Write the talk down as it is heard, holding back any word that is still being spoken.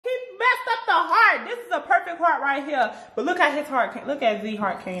the heart. This is a perfect heart right here. But look how his heart came. Look at Z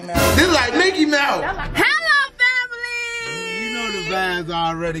heart came out. This is like Mickey Mouse. Hello, family. You know the vibes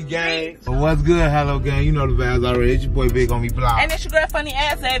already, gang. But what's good, hello, gang? You know the vibes already. It's your boy Big on me block. And it's your girl Funny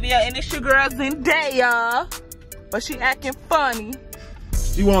Ass Xavier. And it's your girl Zendayah. But she acting funny.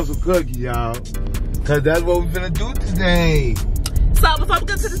 She wants some cookies, y'all. Cause that's what we finna do today. So before we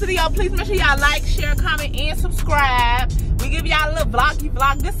get to this video, please make sure y'all like, share, comment, and subscribe. We give y'all a little vloggy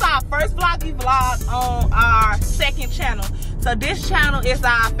vlog. This is our first vloggy vlog on our second channel. So this channel is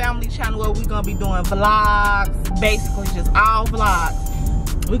our family channel where we're gonna be doing vlogs, basically just all vlogs.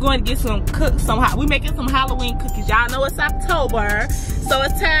 We're going to get we making some Halloween cookies. Y'all know it's October, so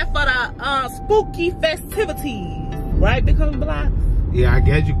it's time for the spooky festivities, right? Becoming vlogs. Yeah, I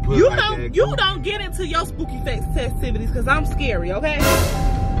guess you put you like don't that. You don't get into your spooky festivities because I'm scary, okay?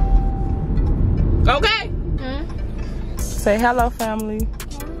 Okay? Say hello, family.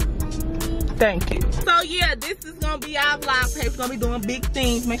 Thank you. So yeah, this is gonna be our vlog page. We're gonna be doing big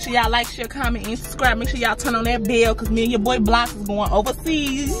things. Make sure y'all like, share, comment, and subscribe. Make sure y'all turn on that bell because me and your boy Blocks is going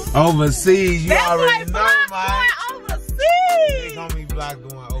overseas. Overseas, you That's already know, man. Going overseas. Big on me block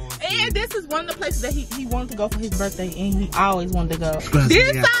going overseas. And this is one of the places that he wanted to go for his birthday, and he always wanted to go. This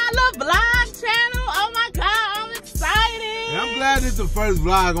This our little vlog channel. Oh my God, I'm excited. Yeah, I'm glad it's the first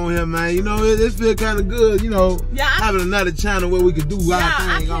vlog on here, man. You know, it feel kind of good, you know, having another channel where we could do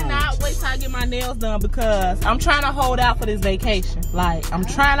our thing on. I cannot wait till I get my nails done because I'm trying to hold out for this vacation. Like, I'm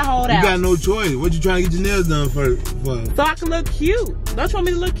trying to hold out. You got no choice. What you trying to get your nails done for? So I can look cute. Don't you want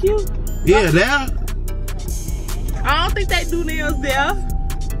me to look cute? Yeah, there. I don't think they do nails there.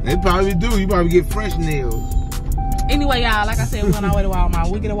 They probably do. You probably get fresh nails. Anyway, y'all, like I said, we're on our way to Walmart.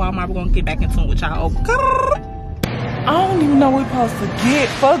 When we get to Walmart, we're going to get back in tune with y'all. I don't even know what we're supposed to get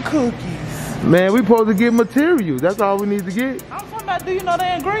for cookies. Man, we supposed to get material. That's all we need to get. I'm talking about, do you know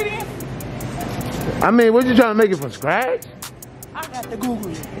the ingredients? I mean, what you trying to make it from scratch? I got to Google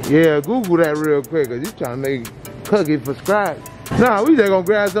it. Yeah, Google that real quick, because you trying to make cookies from scratch. Nah, we just going to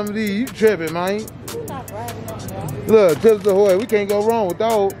grab some of these. You tripping, man. You're not grabbing them, Look, Tips Ahoy, we can't go wrong with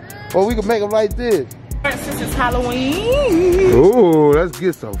those. Or we can make them like this. Since it's Halloween. Ooh, let's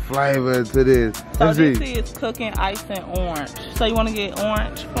get some flavor to this. So Let's this see. is cooking ice and orange. So you want to get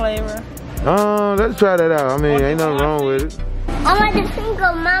orange flavor? Let's try that out. I mean, ain't nothing wrong with it. I want the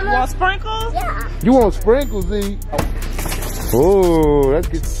sprinkle, Mama. You want sprinkles? Yeah. You want sprinkles, Z? Oh, let's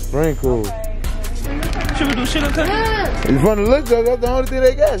get sprinkles. Okay. Should we do sugar cookies? From the look though, that's the only thing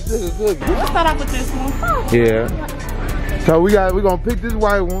they got, sugar cookies. Let's start off with this one. Yeah. So we gonna pick this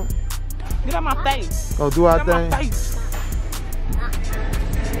white one. Get out my face. Gonna do our Get out my thing. face.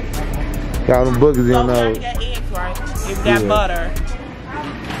 Got them boogers in So we there. already got eggs, right? We got butter.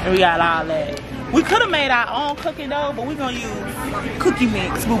 And we got all that. We could have made our own cookie dough, but we're gonna use cookie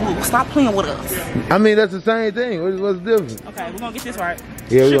mix. Boo-boo. Stop playing with us. I mean, that's the same thing. What's the difference? Okay, we're gonna get this right.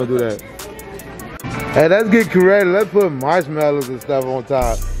 Yeah, we're gonna do that. Hey, let's get creative. Let's put marshmallows and stuff on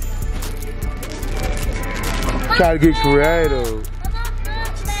top. Try to get creative.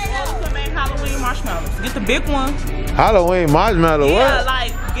 Halloween marshmallows. Get the big one. Halloween marshmallow, Yeah, what?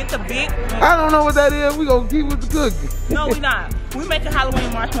 like, get the big one. I don't know what that is. We gonna keep with the cookie. No, we not. We making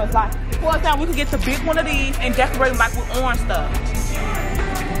Halloween marshmallows. Like, for example, we could get the big one of these and decorate them like with orange stuff.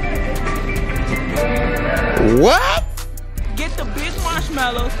 What? Get the big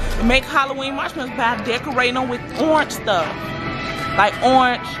marshmallows and make Halloween marshmallows by decorating them with orange stuff. Like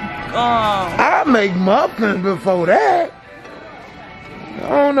orange, I make muffins before that. I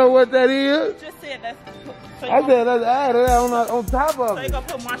don't know what that is. Just said that's. I said let's add it on top of So it. you gonna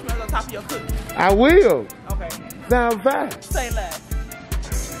put marshmallows on top of your cookie? I will. Okay. Sound fast. Say less.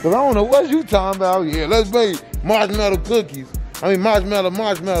 Cause I don't know what you talking about. Yeah, let's make marshmallow cookies. I mean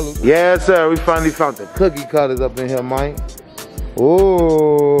marshmallows. Yes, sir. We finally found the cookie cutters up in here, Mike.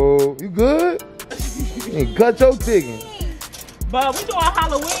 Oh, you good? You cut your chicken. But we doing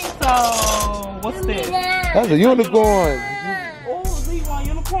Halloween, so what's this? That's a unicorn. Oh, do you want a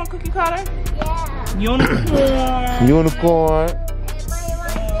unicorn cookie cutter? Yeah. Unicorn. Unicorn.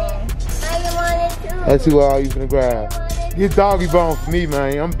 Let's see what all you finna grab. Get doggy bone for me,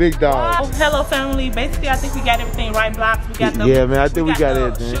 man. I'm big dog. Oh, hello, family. Basically, I think we got everything right. Blocks. We got the man. I think we got the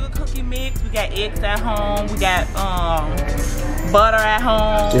everything. Sugar cookie mix. We got eggs at home. We got butter at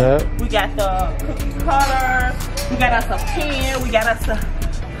home. Yeah. We got the cookie cutters. We got us a pen. We got us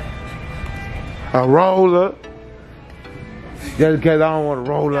a roller. Just because I don't want to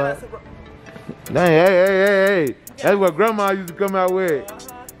roll up. Dang, hey. That's what grandma used to come out with.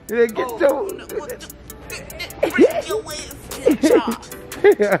 Yeah, get your... Bring your waist in charge. But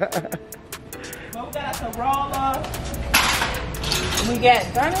we got us a roller. We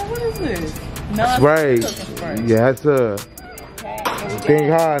got, darn it, what is this? Spray. Cooking spray. Yes, sir. Okay, and we Think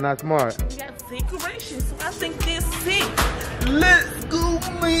got, hard, not smart. we got decorations, so I think this sick. Let's go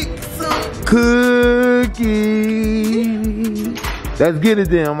make some Cookies. Let's get it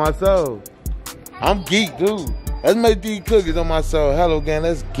then on my soul. I'm geek, dude. Let's make these cookies on my soul. Hello, gang.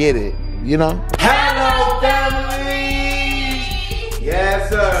 Let's get it. You know? Hello, family. Yes,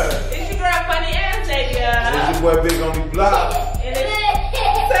 sir. It's your girl, Funny and ZENDAYAH. This is what big on the block. And it's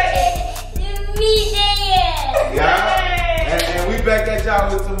Yeah. And we back at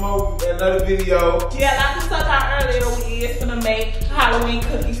y'all with some more, another video. yeah, like we talked about earlier, we is gonna make Halloween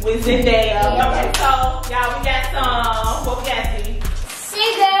cookies with ZENDAYAH. Okay, so y'all, we got some. What we got,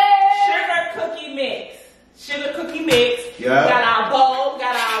 see? Sugar cookie mix. Sugar cookie mix. Yeah. We got our bowl,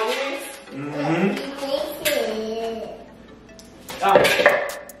 got our whisk.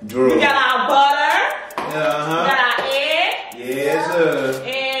 Drew. We got our butter. We Uh-huh. got our egg. Yes, sir.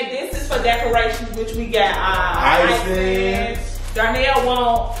 And this is for decorations, which we got our Icing. Darnell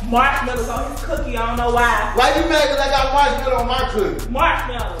want marshmallows on his cookie. I don't know why. Why you mad? Cause I got marshmallow on my cookie.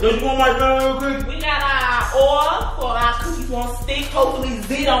 Marshmallows. Don't you want marshmallow on your cookie? We got our oil for our cookies won't stick. Hopefully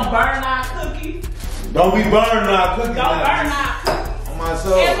Z don't burn our cookies. Don't be burning our cookies. Don't now. burn our cookies. On my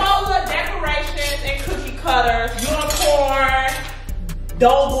soul. And more little decorations and cookie cutters. Unicorn.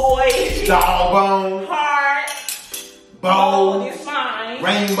 Doughboy. Doggone. Heart. Bow. This mine.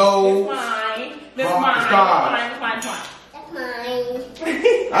 Rainbow. This mine. This Heart, mine. star. This mine. This mine.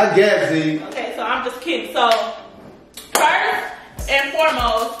 I guess, Z. Okay, so I'm just kidding. So first and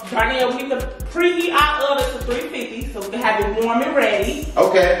foremost, Darnell, we need to preheat our oven to 350 so we can have it warm and ready.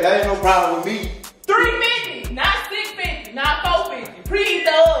 Okay, that ain't no problem with me. 350, not 650, not 450. Preheat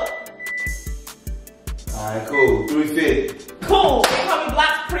the oven. Alright, cool. 350. Cool. We're coming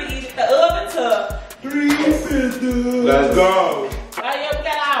block preheat the oven to 350. Let's go. Right here, we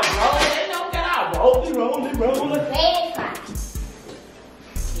got our rolling. We got our rolling.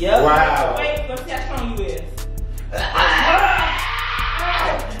 Yep. Wow. Wait, let's see how strong you is.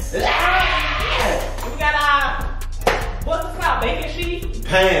 We got our, what's this called, baking sheet?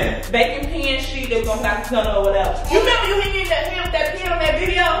 Pan. Baking pan sheet that we're gonna have to turn or whatever. You remember you hit me that pan on that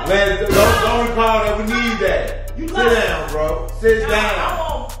video? Man, don't recall that we need that. You Sit love it. down, bro. Sit Nah, down. I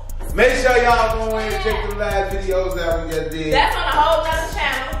won't. Make sure y'all go in and check the last videos that we just did. That's on a whole nother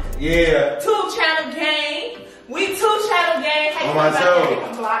channel. Yeah. 2-channel game. We 2-channel game. Hey, On my soul.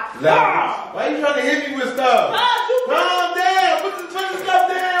 Ah! Why you trying to hit me with stuff? Calm down. Put the stuff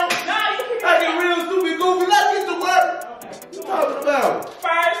down. Nah, you can I get real stupid goofy. Let's get to work. What you talking about?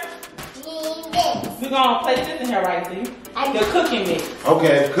 First, we're gonna place this in here right there. The cooking mix.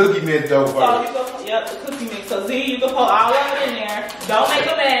 Okay, cookie mix though So first. you go, yep, the cookie mix. So Z, you can put all of it in there. Don't make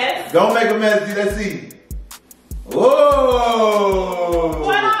a mess. Don't make a mess, Z. Let's see. Whoa.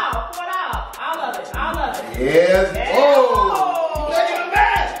 Pour it out. All of it. Yes. Yeah. Oh. Making a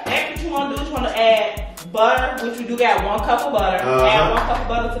mess. Next, what you want to do is you want to add butter, which we do got 1 cup of butter. Add 1 cup of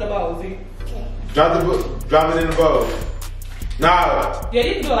butter to the bowl, Z. Drop it in the bowl. Now. Yeah,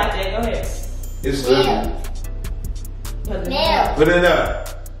 you can do it like that. Go ahead. It's little. Put it up.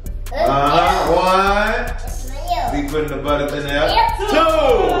 1. We putting the butter in there. 2.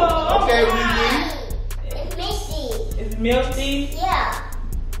 Okay, It's milky. Yeah.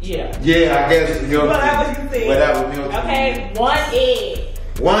 Yeah, I guess it's milk. Whatever you think. Whatever milk. Okay, 1 egg.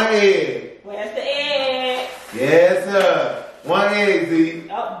 1 egg. Where's the egg? Yes, sir. 1 egg, Z.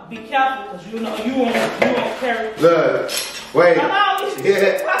 Oh, be careful, cause you know you won't carry. Look, wait. Come on.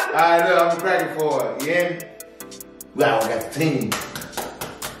 Yeah, I know. I'm cracking for it. Yeah. Well, I got the team.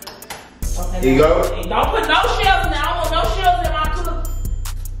 Okay, Here you go. Hey, don't put no shells in there. I don't want no shells in my cookie.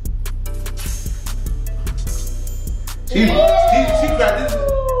 She cracked this.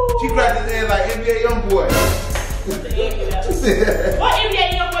 She cracked this egg like NBA YoungBoy. What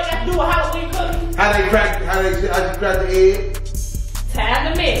NBA young boy got to do with Halloween cookies? How she crack the egg? Time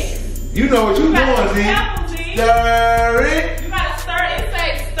to mix. You know what you doing, gotta Z. be careful, Z. Stir it. You gotta stir it. It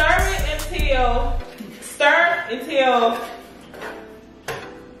says stir it until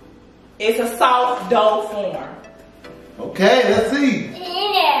it's a soft dough form. Okay, let's see.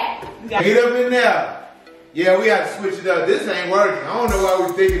 Get Get up in there. Yeah, we have to switch it up. This ain't working. I don't know why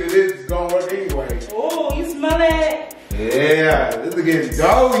we thinking that this is gonna work anyway. Oh, you smell that? Yeah, this is getting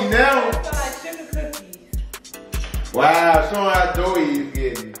doughy now. It smells like sugar cookies. Wow, showing how doughy it's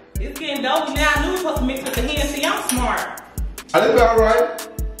getting. It's getting doughy now. I knew we were supposed to mix with the hand. See, I'm smart. I think about right.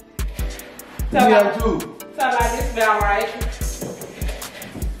 So You have 2. So like this about right.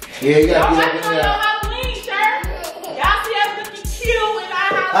 Yeah, you Y'all gotta working get on up in your there. Halloween shirt. Y'all see us looking cute in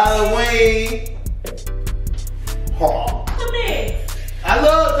our Halloween. Halloween. Oh. The mix.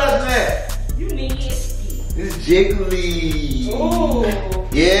 jiggly. Ooh.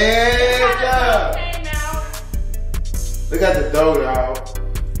 Yeah. Look at the dough, y'all.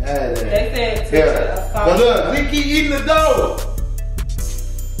 They said yeah. But look, Z keep eating the dough.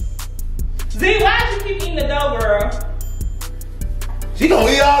 Z, why did you keep eating the dough, girl? She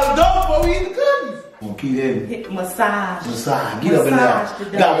gonna eat all the dough before we eat the cookies. Gonna keep hitting. Hit massage. Massage. Get up in there. You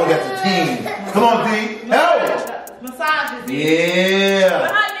gotta work at the team. Come on, Z. Help. Massage it, Z. Yeah.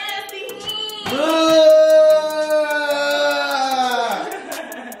 But her nasty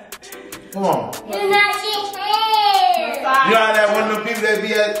Come on. You're not your hands. You know that one of them people that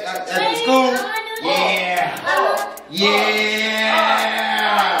be at the school? Yeah.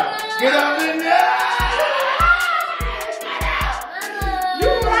 Yeah. Get up in there. You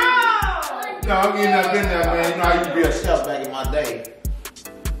wrong. No, I'm getting up in there, man. You know I used to be a chef back in my day.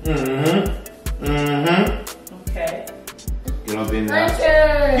 Okay. Get up in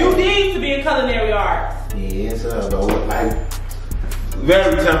there. You need to be in culinary arts. Yeah, it's like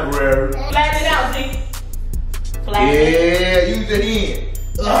very temporary. Flatten it out, Z. Flatten it. Yeah, use the hand.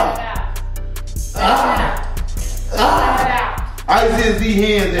 Flatten it out. I just see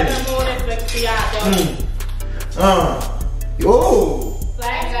hands in Let it. them move this back to y'all, Oh.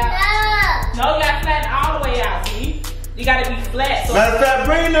 Flatten it out. No, you gotta flatten all the way out, Z. You gotta be flat. So Matter of fact,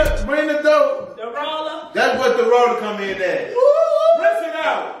 bring the dough. the roller. That's what the roller come in at. Rinse it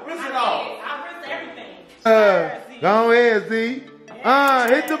out. Rinse it off. I rinse everything. Go ahead, Z.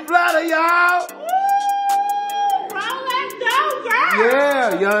 Hit the bladder, y'all. Roll that dough, girl.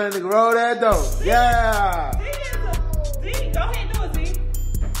 Yeah, young nigga, roll that dough. Yeah. Z, go ahead and do it, Z.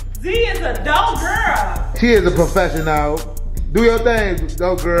 Z is a dough girl. She is a professional. Do your thing,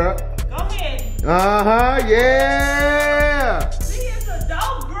 dough girl. Go ahead. Yeah. Z is a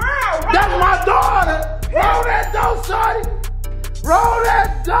dough girl. That's my daughter. Roll that dough, shorty. Roll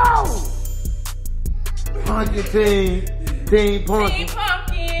that dough. Pumpkin team pumpkin. Team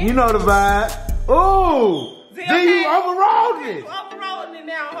pumpkin. You know the vibe. Ooh. Z, Z, okay. you overrolled it. Overrolling it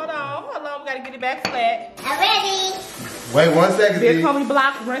now. Hold on. We gotta get it back flat. I'm ready. Wait 1 second, Here Z. come the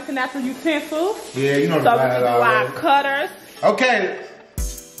block, rinsing out the utensils. Yeah, you know the So we vibe can do our already. cutters. Okay.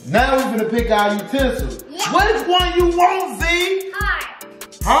 Now we're gonna pick our utensils. Yeah. Which one you want, Z? Hard.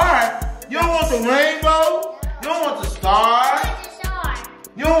 Hard. You don't want the rainbow? You don't want the star? What's the star?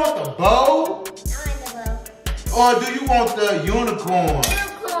 You don't want the bow? I want the bow. Or do you want the unicorn?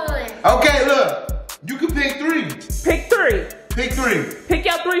 Unicorn. Okay, look. You can pick 3. Pick 3. Pick 3. Pick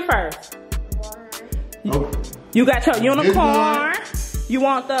your 3 first. Okay. You got your unicorn. one. You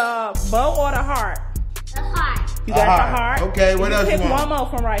want the bow or the heart? The heart. You got the heart. Okay, what else you Pick want? one more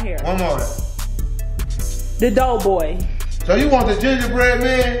from right here. One more. The dough boy. So you want the gingerbread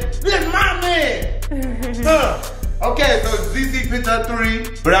man? This is my man. Okay, so ZZ picked up 3.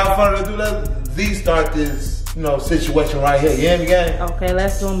 Without further ado, let Z start this, situation right here. You hear me, gang? Okay,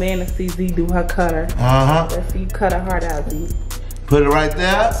 let's zoom in and see Z do her cutter. Let's see you cut her heart out, Z. Put it right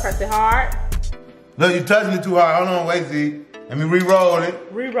there. Press it hard. Look, you touching it too hard. Hold on, wait, Z. Let me re-roll it.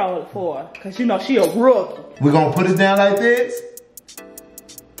 Re-roll it for her, cause she a rookie. We're gonna put it down like this.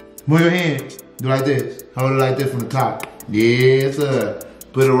 Move your hand. Do like this. Hold it like this from the top. Yes, sir.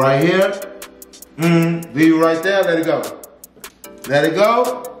 Put it right here. Leave it right there. Let it go. Let it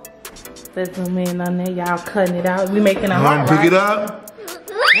go. Let's zoom in on there. Y'all cutting it out. We making a heart, Pick right? it up.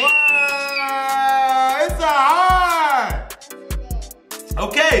 Wow, it's a heart.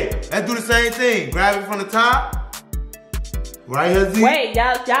 Okay, let's do the same thing. Grab it from the top. Right here, Z. Wait,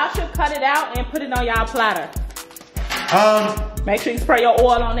 y'all should cut it out and put it on y'all platter. Make sure you spray your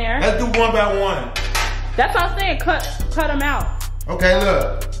oil on there. Let's do one by one. That's what I'm saying. Cut them out. Okay,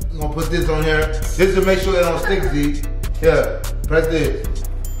 look. I'm gonna put this on here. This to make sure it don't stick, Z. Here, press this.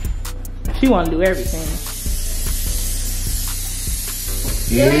 She want to do everything.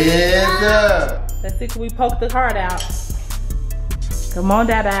 Yes, sir. Let's see, can we poke the heart out? Come on,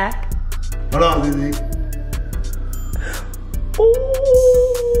 Dada. Hold on, ZZ. Ooh.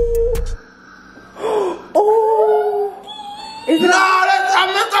 Ooh. Is it? No, I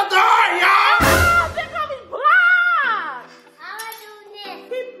messed up the heart, y'all. Oh, they're gonna be blocked. How I do this?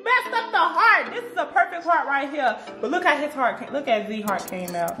 He messed up the heart. This is a perfect heart right here. But look how his heart came. Look at Z heart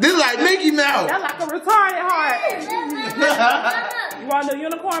came out. This is like Mickey Mouse. That's like a retarded heart. You want to do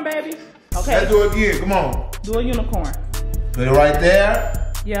unicorn, baby? Okay. Let's do it again. Come on. Do a unicorn. Put it right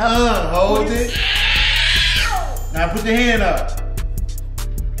there. Yeah. Hold it. Now put your hand up.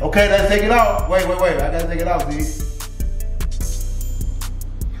 Okay, let's take it off. Wait. I gotta take it off, Z.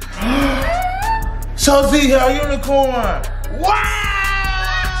 So Z, here, a unicorn. Wow!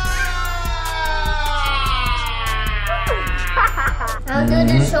 I'll do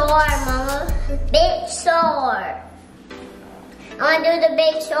the sword, Mama. Big sword. I want to do the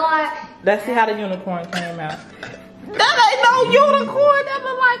big sword. Let's see how the unicorn came out. That ain't no unicorn. That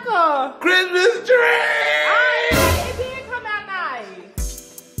look like a Christmas tree. It did come out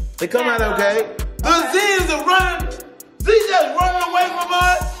nice. They come out okay. The Z is running. Z just running away from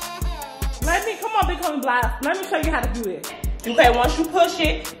us. Come on, Big Homie Block. Let me show you how to do it. Okay, once you push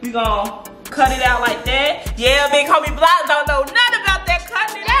it, we gonna cut it out like that. Yeah, Big Homie Block don't know nothing about that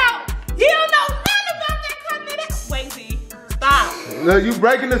cutting it out. He don't know nothing about that cutting it out. Wait, Z. Stop. Look, you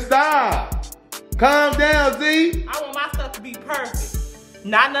breaking the style. Calm down, Z. I want my stuff to be perfect.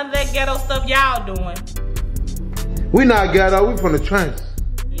 Not none of that ghetto stuff y'all doing. We not ghetto, we from the trenches.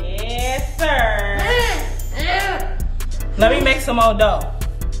 Yes, sir. Let me make some more dough.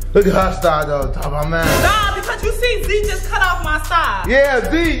 Look at her style though, top of my man. Nah, because you see Z just cut off my side. Yeah,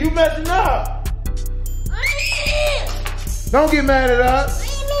 Z, you messing up. Don't get mad at us.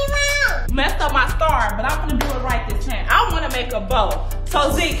 Messed up my star, but I'm gonna do it right this time. I wanna make a bow.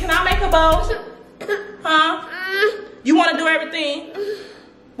 So Z, can I make a bow? Huh? You wanna do everything?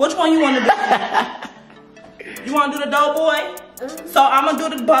 Which one you wanna do? You wanna do the dough boy? So I'm gonna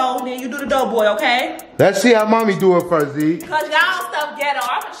do the bow, then you do the dough boy, okay? Let's see how mommy do it first, Z. Cause y'all stuff ghetto.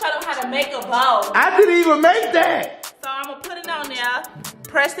 I'm gonna show them how to make a bow. I didn't even make that. So I'm gonna put it on there,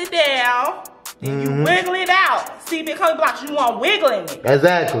 press it down, then you wiggle it out. See, Big Homie Blocks, you want wiggling it.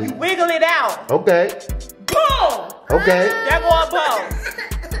 Exactly. You wiggle it out. Okay. Boom! Okay. There go a bow.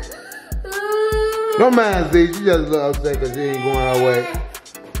 Don't mind Z, she just a little upset because she ain't going her way.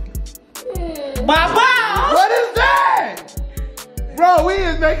 My bow! What is that? Bro, we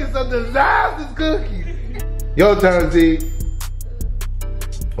is making some disastrous cookies. Your turn, Z.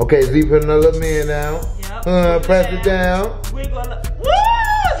 Okay, Z, put another man down. Yep. Press it down. Wiggle it. Woo!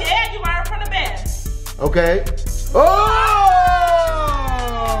 Yeah, you learned from the best. Okay. Oh!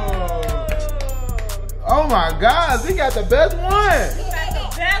 Oh my God, Z got the best one. You got the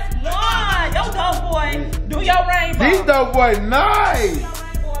best one. Yo, dope boy, do your rainbow. Z dope boy, nice. Do your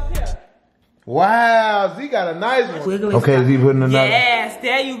rainbow up here. Wow, Z got a nice one. Wiggly Okay, stuff. Z putting another. Yes,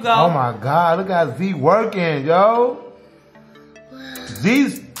 there you go. Oh my God, look how Z working, yo.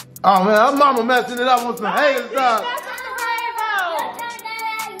 Z's, oh man, her mama messing it up with some hater stuff.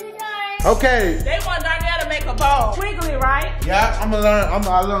 Okay. They want Darnell to make a bow. Wiggly, right? Yeah, I'm gonna learn,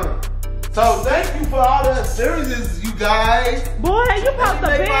 I learn. So thank you for all the series, you guys. Boy, you popped the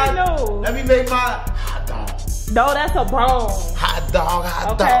big news. Let me make my hot dog. No, that's a bone. Hot dog,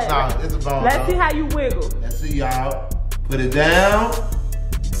 hot Okay. dog. No, it's a bone. Let's see how you wiggle. Let's see, y'all. Put it down.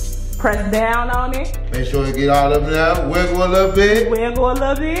 Press down on it. Make sure you get all of it out. Wiggle a little bit. Wiggle a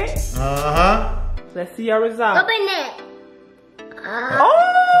little bit. Uh-huh. Let's see your result. Open it.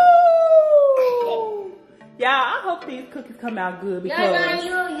 Oh! Y'all, I hope these cookies come out good because... Your turn,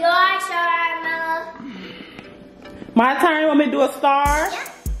 Mama. My turn, you want me to do a star? Yeah.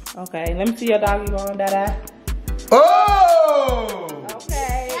 Okay, let me see your doggy bone, Dada. Oh!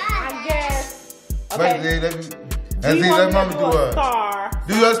 Okay, I guess. Wait, Okay. let mama do a it. star.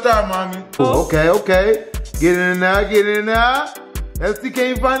 Do your star, mommy. Oh. Okay, okay. Get in now, get in now. Let's see, can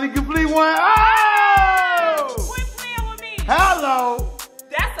you finally complete one? Oh! Quit playing with me. Hello.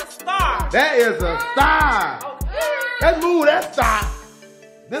 That's a star. That is a star. Okay. Let's move that star.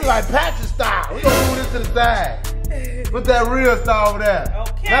 This is like Patrick style. We're gonna move this to the side. Put that real star over there.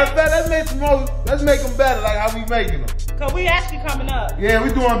 Okay. Matter of fact, let's make some more, let's make them better like how we making them. Cause we actually coming up. Yeah, we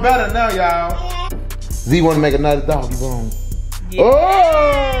doing better now, y'all. Z wanna make another doggy bone. Yeah.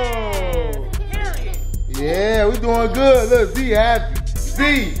 Oh! Period. Yeah, we doing good. Look, Z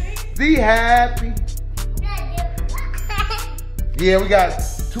happy. Z happy. Yeah, we got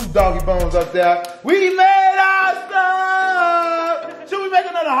 2 doggy bones up there. We made our stuff. Should we make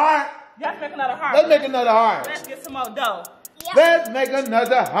another heart? Let's make another heart. Let's make another heart. Let's get some more dough. Let's make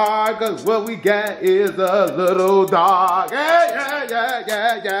another heart, cause what we got is a little dog. Yeah, yeah, yeah,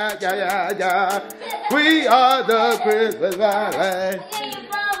 yeah, yeah, yeah, yeah, yeah. We are the Christmas family.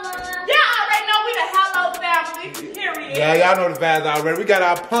 Y'all already know we the Hello family. Period. Yeah, y'all know the vibes already. We got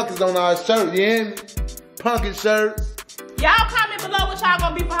our pumpkins on our shirt, you hear me? Pumpkin shirts. Y'all comment below what y'all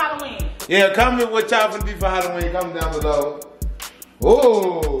gonna be for Halloween. Yeah, comment what y'all gonna be for Halloween. Comment down below.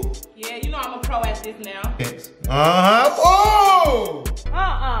 Oh. Yeah, you know I'm a pro at this now. Uh-huh. Oh.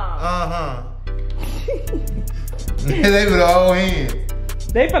 Uh-uh. They for the whole hand.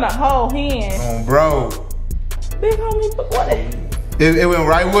 They for the whole hand. Oh, bro. Big homie, what is It went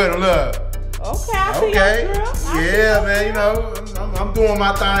right with him, look. Okay, I see Okay. your girl. Yeah, man, you know, I'm doing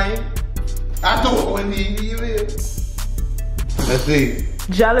my thing. I do what we need, you feel? Let's see.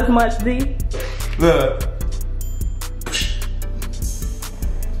 Jealous much, Z? Look.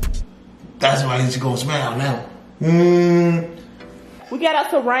 That's why it's gonna smell now. We got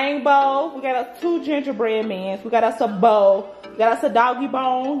us a rainbow. We got us 2 gingerbread men. We got us a bow. We got us a doggy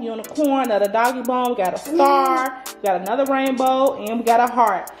bone, unicorn, another doggy bone. We got a star. We got another rainbow, and we got a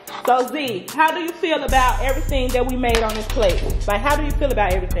heart. So Z, how do you feel about everything that we made on this plate? Like, how do you feel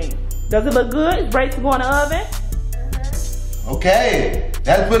about everything? Does it look good? Is ready to go in the oven? Okay,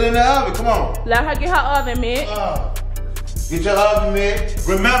 let's put it in the oven. Come on. Let her get her oven mitt. Get your oven mitt.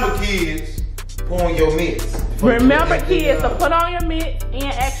 Remember, kids, put on your mitts. Remember, kids, to put on your mitts and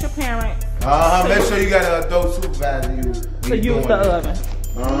ask your parents. Make sure you got an adult supervisor to use the oven.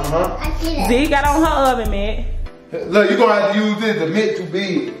 Z got on her oven mitt. Look, you're gonna have to use this. The mitt too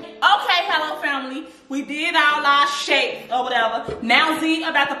big. Okay, hello family. We did all our shapes or whatever. Now Z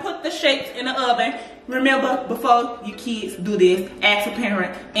about to put the shapes in the oven. Remember, before you kids do this, ask a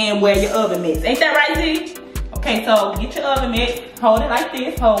parent and wear your oven mitts. Ain't that right, Z? Okay, so get your oven mitt, hold it like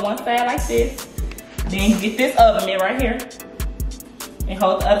this, hold one side like this. Then you get this oven mitt right here. And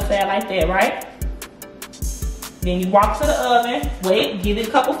hold the other side like that, right? Then you walk to the oven, wait, give it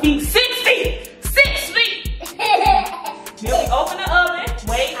a couple feet, 6 feet! 6 feet! Then we open the oven,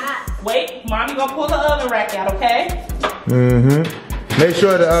 wait, mommy gonna pull the oven rack out, okay? Make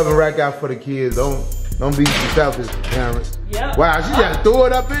sure the oven rack out for the kids. Don't be selfish, parents. Yep. Wow, she just threw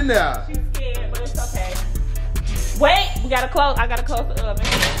it up in there. She's scared, but it's okay. Wait, I gotta close the oven.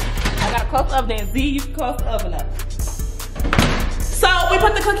 I gotta close the oven, then Z, you can close the oven up. So we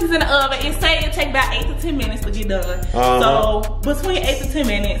put the cookies in the oven. It take about 8 to 10 minutes to get done. So between 8 to 10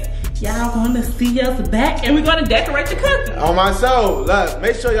 minutes, y'all gonna see us back and we're gonna decorate the cookies. On my soul, look,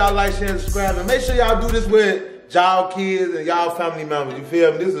 make sure y'all like, share, and subscribe, and make sure y'all do this with y'all kids and y'all family members. You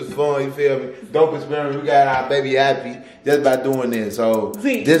feel me? This is fun. You feel me? Dope experience. We got our baby happy just by doing this. So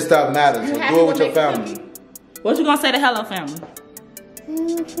Z, this stuff matters. So do it with your family. What you gonna say to hello family?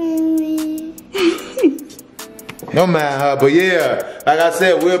 Hello, family. Don't mind her, but yeah, like I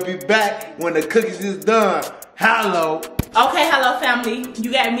said, we'll be back when the cookies is done. Hello. Okay, hello family.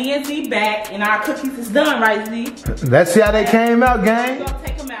 You got me and Z back, and our cookies is done, right, Z? Let's see how they came out, gang. I'm gonna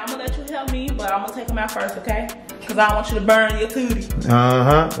take them out. I'm gonna let you help me, but I'm gonna take them out first, okay? Because I don't want you to burn your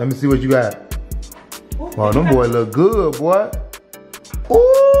tootie. Let me see what you got. Oh, them boys look good, boy.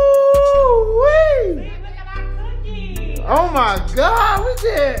 Ooh, wee. Look at our cookies. Oh my God, we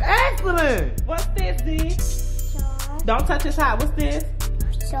did excellent. What's this, Z? Don't touch his hot. What's this?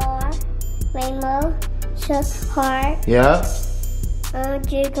 Star, rainbow, heart. Yeah.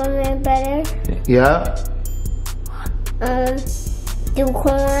 Jiggle better. Yeah.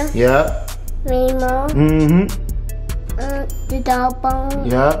 Unicorn. Yeah. Rainbow. The dog bone.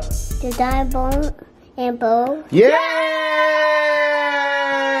 Yeah. The dog bone and bow. Yeah.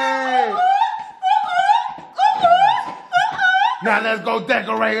 Now let's go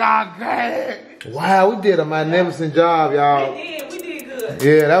decorate our cake. Wow, we did a magnificent job, y'all. We did good.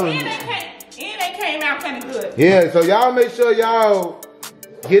 Yeah, that was. And they came out kind of good. Yeah, so y'all make sure y'all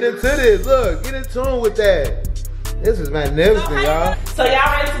get into this. Look, get in tune with that. This is magnificent, y'all. So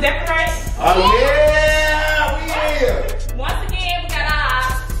y'all ready to decorate? Oh yeah, we here. Once again, we got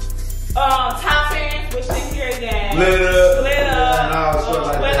our toppings, which this here is that Glitter.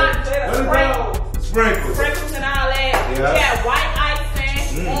 Sprinkles. Sprinkles and all that. Yeah. We got white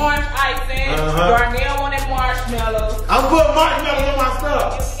icing, orange icing, Darnell wanted marshmallows. I'm putting marshmallows on my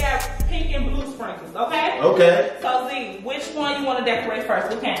stuff. And we got pink and blue sprinkles, okay? Okay. So Z, which one you want to decorate first?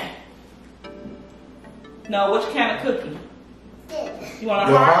 What kind? No, which kind of cookie? You want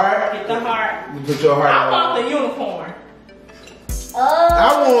a heart? Get the heart. You put your heart I on. want the unicorn. I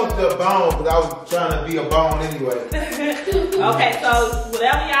want the bone because I was trying to be a bone anyway. Okay, so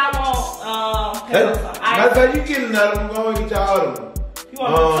whatever y'all want. Matter of fact, you get another one. Go and get y'all other one. You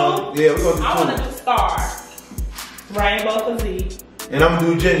want to do 2? Yeah, we're going to do 2. I want to do star. Rainbow for Z. And I'm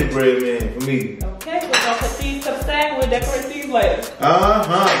going to do gingerbread man for me. Okay, we're going to put these to the side. We'll decorate these later.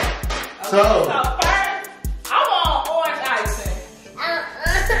 Okay, So first, I want orange icing.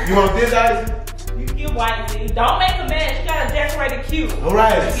 You want this icing? You get white Z. Don't make a mess. You got to decorate it cute. All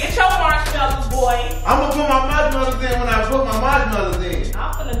right. Get your marshmallows, boy. I'm going to put my marshmallows in when I put my marshmallows in.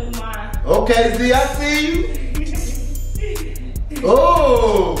 I'm going to do mine. Okay, Z, I see you.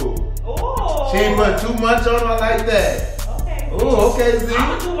 Oh. She ain't put too much on her like that. Okay. Oh, okay, Z. I'm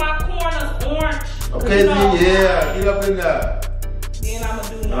going to do my corners orange. Okay, Z, yeah. Get up in there. Then I'm going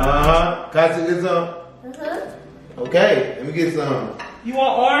to do mine. Can I get some? Okay, let me get some. You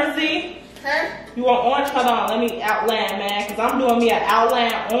want orange, Z? Huh? You want orange? Hold on, let me outline, man, because I'm doing me an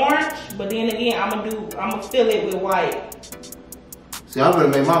outline orange, but then again, I'm gonna fill it with white. See, I'm gonna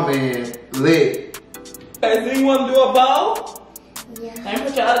make my man lit. Okay, so you want to do a bow? Yeah. Let me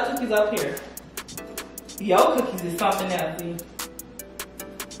put your other cookies up here. Your cookies is something else, see?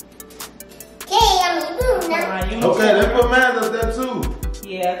 Okay, I'm eating now. Okay, let me put mine up there too.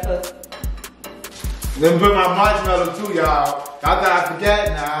 Yeah, cause Let me put my marshmallow too, y'all. Y'all thought I forgot?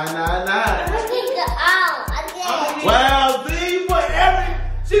 Nah. I think the out. Well, see,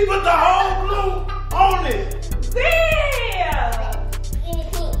 she put the whole blue on it. damn! Give me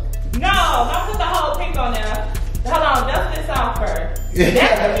pink. No, don't put the whole pink on there. Hold on, dust this off first. Yeah.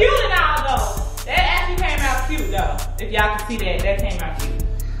 That's cute and all though. That actually came out cute though. If y'all can see that came out cute.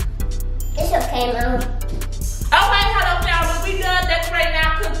 It's okay, Mom. Okay, hello family. We done decorating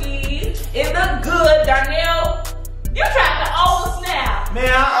our cookies. It look good, Darnell. You tried to oversnap. Man,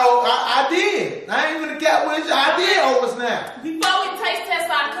 I did. I ain't gonna get with you. I did oversnap. Before we taste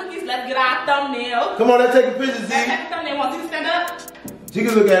test our cookies, let's get our thumbnail. Come on, let's take a picture, Z. Let's take a thumbnail. Want you to stand up? She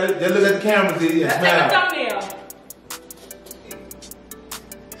can look at it. Just look at the camera, Z, and Let's take a smile. thumbnail.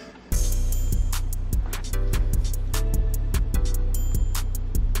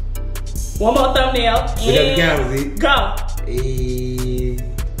 One more thumbnail. Look at the camera, Z. Go.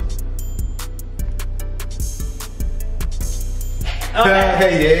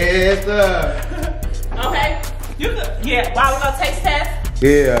 Okay. Yes, sir. Okay. Yeah. Wow, we're gonna taste test.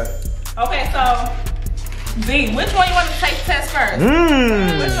 Yeah. Okay, so Z, which one you want to taste test first? Which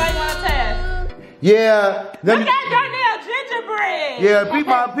one you want to test? Yeah. Look at Darnell gingerbread.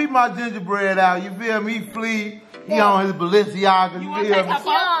 Yeah, peep my gingerbread out. You feel me? He flee. He on his Balenciaga. You You want to feel taste me? her That's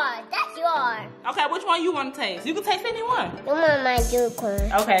phone? yours. That's yours. Okay, which one you want to taste? You can taste any one. Come on, my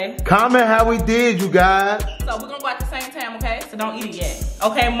unicorn. Okay, Comment how we did, you guys. so we're gonna go at the same time, okay? So don't eat it yet.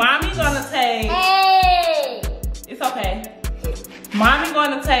 Okay, Mommy gonna taste. Hey! It's okay. Mommy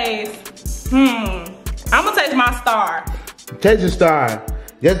gonna taste. I'm gonna taste my star. Taste the star.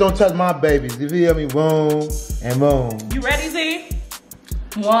 Just don't touch my babies. You feel me? Boom and boom. You ready, Z?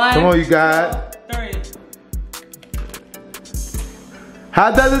 One. Come on, you guys. 2, 3. How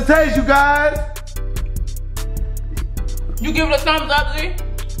does it taste, you guys? You give it a thumbs up, Z.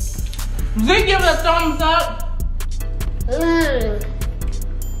 Z, give it a thumbs up. Yummy.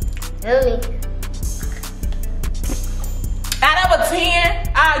 Out of a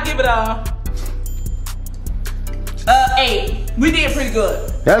 10, I'll give it a 8. We did pretty good.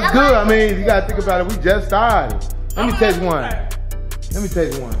 That's good. I mean, you gotta think about it. We just started. Let me taste one. Let Let me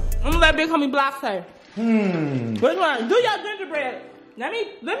taste one. me let Big Homie Block say. Which one? Do your gingerbread. Let me.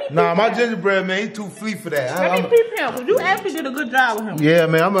 Nah, peep my him. gingerbread, man, he too fleet for that. Let me peep him, cause you actually did a good job with him. Yeah,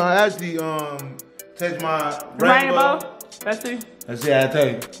 man, I'm gonna actually taste my rainbow. Let's see. Let's see how it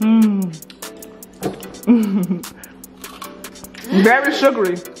tastes. Very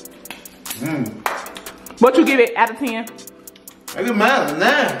sugary. What you give it out of 10? I give mine a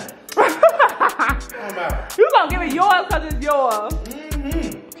 9. You gonna give it yours cause it's yours.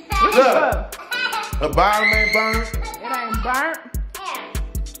 Look, the bottom ain't burnt. It ain't burnt.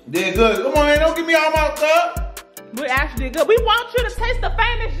 Did good. Come on, man, don't give me all my stuff. We actually did good. We want you to taste the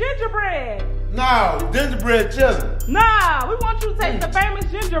famous gingerbread. No, gingerbread chilling. Nah, we want you to taste the famous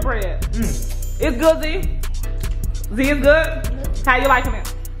gingerbread. It's good, Z. Z is good. How you liking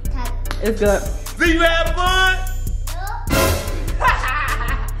it? It's good. See, you have fun?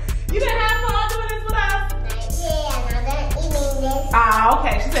 You didn't have fun doing this with us? Yeah, I'm done eating this. Ah,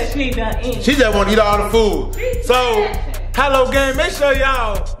 okay. She said she ain't done eating. She just want to eat all the food. She's So, smashing. hello gang, make sure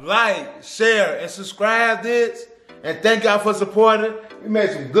y'all like, share, and subscribe this. And thank y'all for supporting. We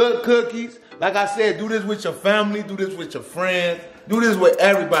made some good cookies. Like I said, do this with your family, do this with your friends, do this with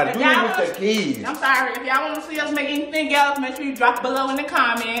everybody, If do y'all this with your kids. I'm sorry. If y'all want to see us make anything else, make sure you drop below in the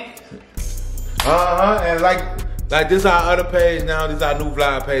comments. And like this our other page now, this our new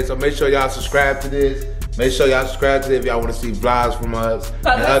vlog page. So make sure y'all subscribe to this. Make sure y'all subscribe to this if y'all want to see vlogs from us. Cause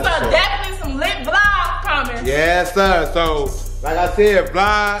and there's other stuff. definitely some lit vlogs coming. Yes, sir. So, like I said,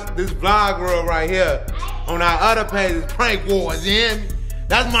 this vlog world right here on our other page is Prank Wars, you hear me?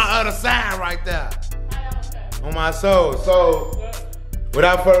 That's my other side right there. On my soul. So,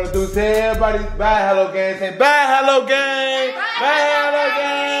 without further ado, say everybody bye, hello gang. Say bye, hello gang. Bye, hello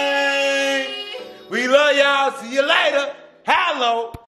gang. We love y'all. See you later. Hello.